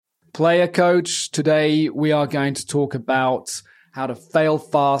Player Coach. Today we are going to talk about how to fail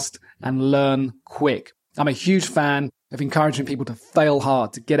fast and learn quick. I'm a huge fan of encouraging people to fail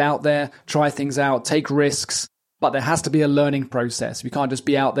hard, to get out there, try things out, take risks, but there has to be a learning process. We can't just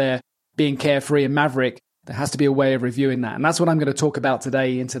be out there being carefree and maverick. There has to be a way of reviewing that. And that's what I'm going to talk about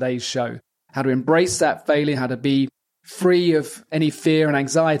today in today's show. How to embrace that failure, how to be free of any fear and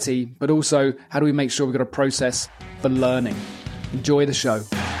anxiety, but also how do we make sure we've got a process for learning. Enjoy the show.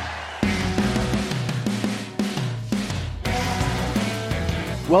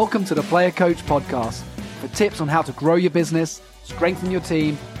 Welcome to the Player Coach Podcast for tips on how to grow your business, strengthen your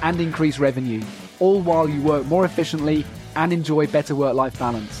team, and increase revenue, all while you work more efficiently and enjoy better work-life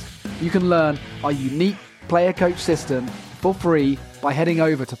balance. You can learn our unique Player Coach system for free by heading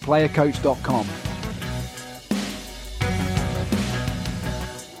over to playercoach.com.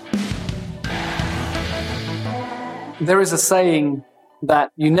 There is a saying that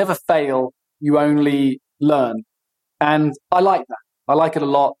you never fail, you only learn. And I like that. I like it a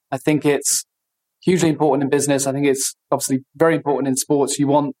lot. I think it's hugely important in business. I think it's obviously very important in sports. You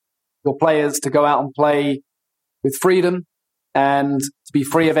want your players to go out and play with freedom and to be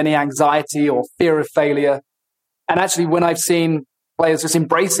free of any anxiety or fear of failure. And actually, when I've seen players just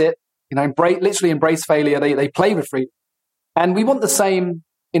embrace it, literally embrace failure, they play with freedom. And we want the same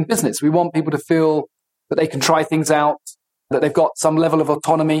in business. We want people to feel that they can try things out, that they've got some level of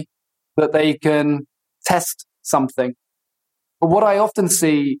autonomy, that they can test something. But what I often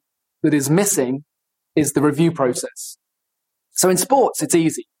see that is missing is the review process. So in sports, it's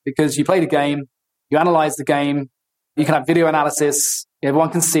easy because you play the game, you analyze the game, you can have video analysis, everyone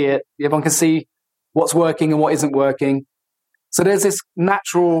can see it, everyone can see what's working and what isn't working. So there's this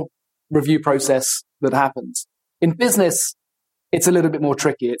natural review process that happens. In business, it's a little bit more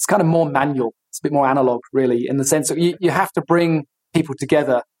tricky. It's kind of more manual. It's a bit more analog, really, in the sense that you have to bring people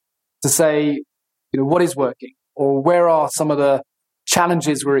together to say, what is working? Or where are some of the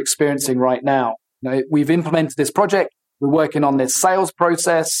challenges we're experiencing right now? We've implemented this project. We're working on this sales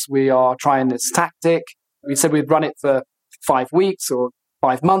process. We are trying this tactic. We said we'd run it for 5 weeks or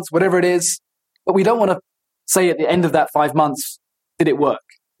 5 months, whatever it is. But we don't want to say at the end of that 5 months, did it work?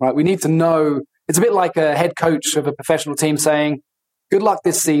 Right? We need to know. It's a bit like a head coach of a professional team saying, good luck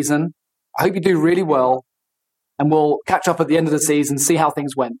this season. I hope you do really well. And we'll catch up at the end of the season, see how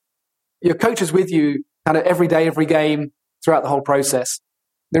things went. Your coach is with you kind of every day, every game, throughout the whole process.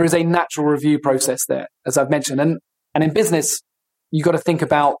 There is a natural review process there, as I've mentioned. And in business, you've got to think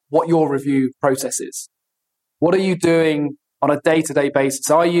about what your review process is. What are you doing on a day-to-day basis?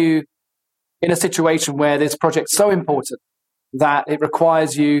 Are you in a situation where this project's so important that it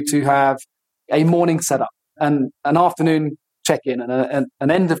requires you to have a morning setup and an afternoon check-in and an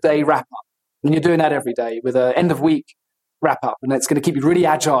end-of-day wrap-up? And you're doing that every day with an end-of-week wrap-up. And it's going to keep you really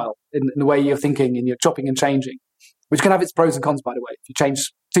agile in the way you're thinking and you're chopping and changing, which can have its pros and cons, by the way, if you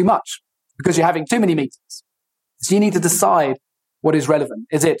change too much because you're having too many meetings. So you need to decide what is relevant.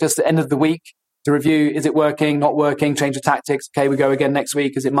 Is it just the end of the week to review? Is it working, not working, change the tactics? Okay, we go again next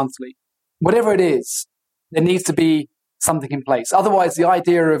week. Is it monthly? Whatever it is, there needs to be something in place. Otherwise, the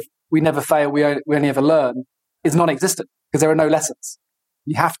idea of we never fail, we only ever learn is non-existent because there are no lessons.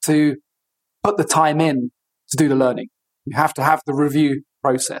 You have to put the time in to do the learning. You have to have the review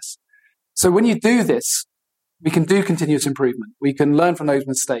process. So when you do this, we can do continuous improvement. We can learn from those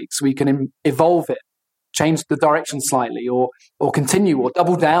mistakes. We can evolve it, change the direction slightly or continue or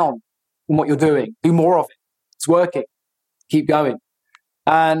double down on what you're doing. Do more of it. It's working. Keep going.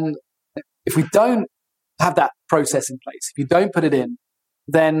 And if we don't have that process in place, if you don't put it in,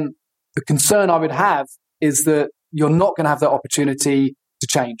 then the concern I would have is that you're not going to have that opportunity to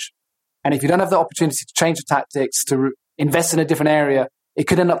change. And if you don't have the opportunity to change the tactics, to invest in a different area, it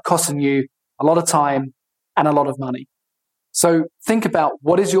could end up costing you a lot of time and a lot of money. So think about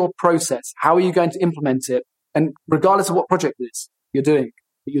what is your process? How are you going to implement it? And regardless of what project it is you're doing,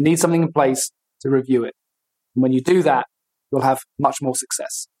 you need something in place to review it. And when you do that, you'll have much more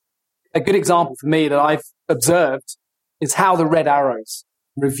success. A good example for me that I've observed is how the Red Arrows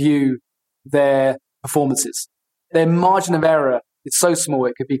review their performances. Their margin of error is so small,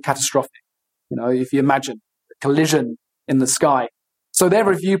 it could be catastrophic. If you imagine a collision in the sky. So their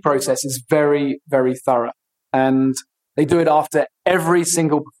review process is very, very thorough. And they do it after every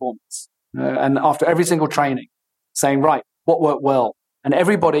single performance and after every single training, saying, right, what worked well? And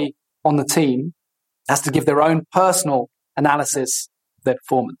everybody on the team has to give their own personal analysis of their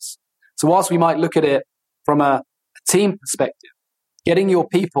performance. So whilst we might look at it from a team perspective, getting your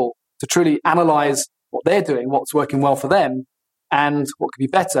people to truly analyze what they're doing, what's working well for them, and what could be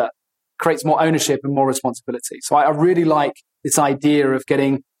better, creates more ownership and more responsibility. So I really like this idea of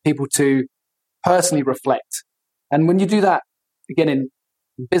getting people to personally reflect. And when you do that, again, in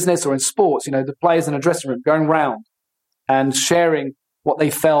business or in sports, the players in a dressing room going round and sharing what they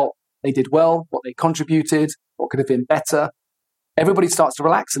felt they did well, what they contributed, what could have been better, everybody starts to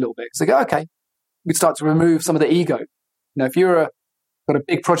relax a little bit. So they go, okay, we start to remove some of the ego. If you're got a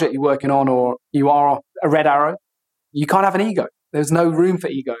big project you're working on, or you are a Red Arrow, you can't have an ego. There's no room for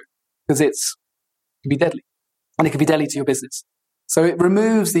ego because it can be deadly, and it can be deadly to your business. So it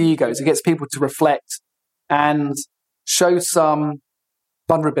removes the egos. It gets people to reflect and show some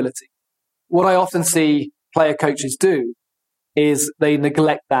vulnerability. What I often see player coaches do is they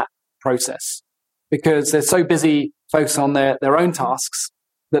neglect that process because they're so busy focusing on their own tasks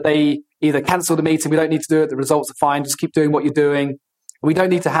that they either cancel the meeting, we don't need to do it, the results are fine, just keep doing what you're doing. We don't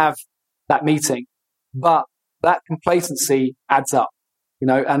need to have that meeting. But that complacency adds up,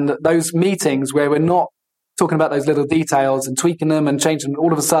 and those meetings where we're not talking about those little details and tweaking them and changing them,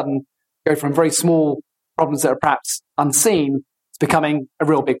 all of a sudden go from very small problems that are perhaps unseen to becoming a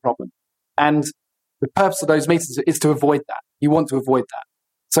real big problem. And the purpose of those meetings is to avoid that. You want to avoid that.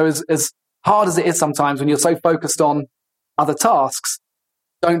 So as hard as it is sometimes when you're so focused on other tasks,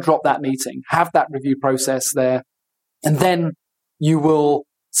 don't drop that meeting. Have that review process there. And then you will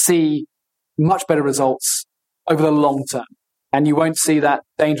see much better results over the long term. And you won't see that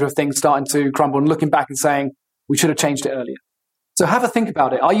danger of things starting to crumble and looking back and saying, we should have changed it earlier. So have a think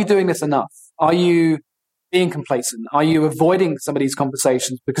about it. Are you doing this enough? Are you being complacent? Are you avoiding some of these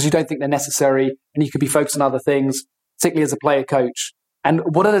conversations because you don't think they're necessary and you could be focused on other things, particularly as a player coach? And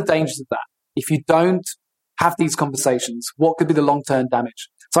what are the dangers of that? If you don't have these conversations, what could be the long-term damage?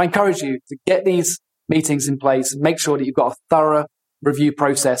 So I encourage you to get these meetings in place and make sure that you've got a thorough review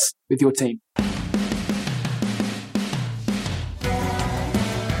process with your team.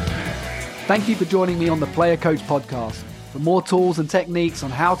 Thank you for joining me on the Player Coach podcast. For more tools and techniques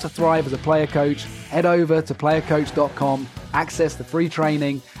on how to thrive as a player coach, head over to playercoach.com, access the free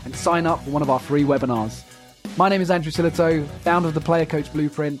training, and sign up for one of our free webinars. My name is Andrew Silito, founder of the Player Coach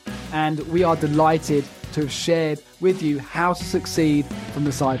Blueprint, and we are delighted to have shared with you how to succeed from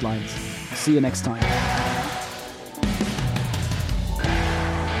the sidelines. See you next time.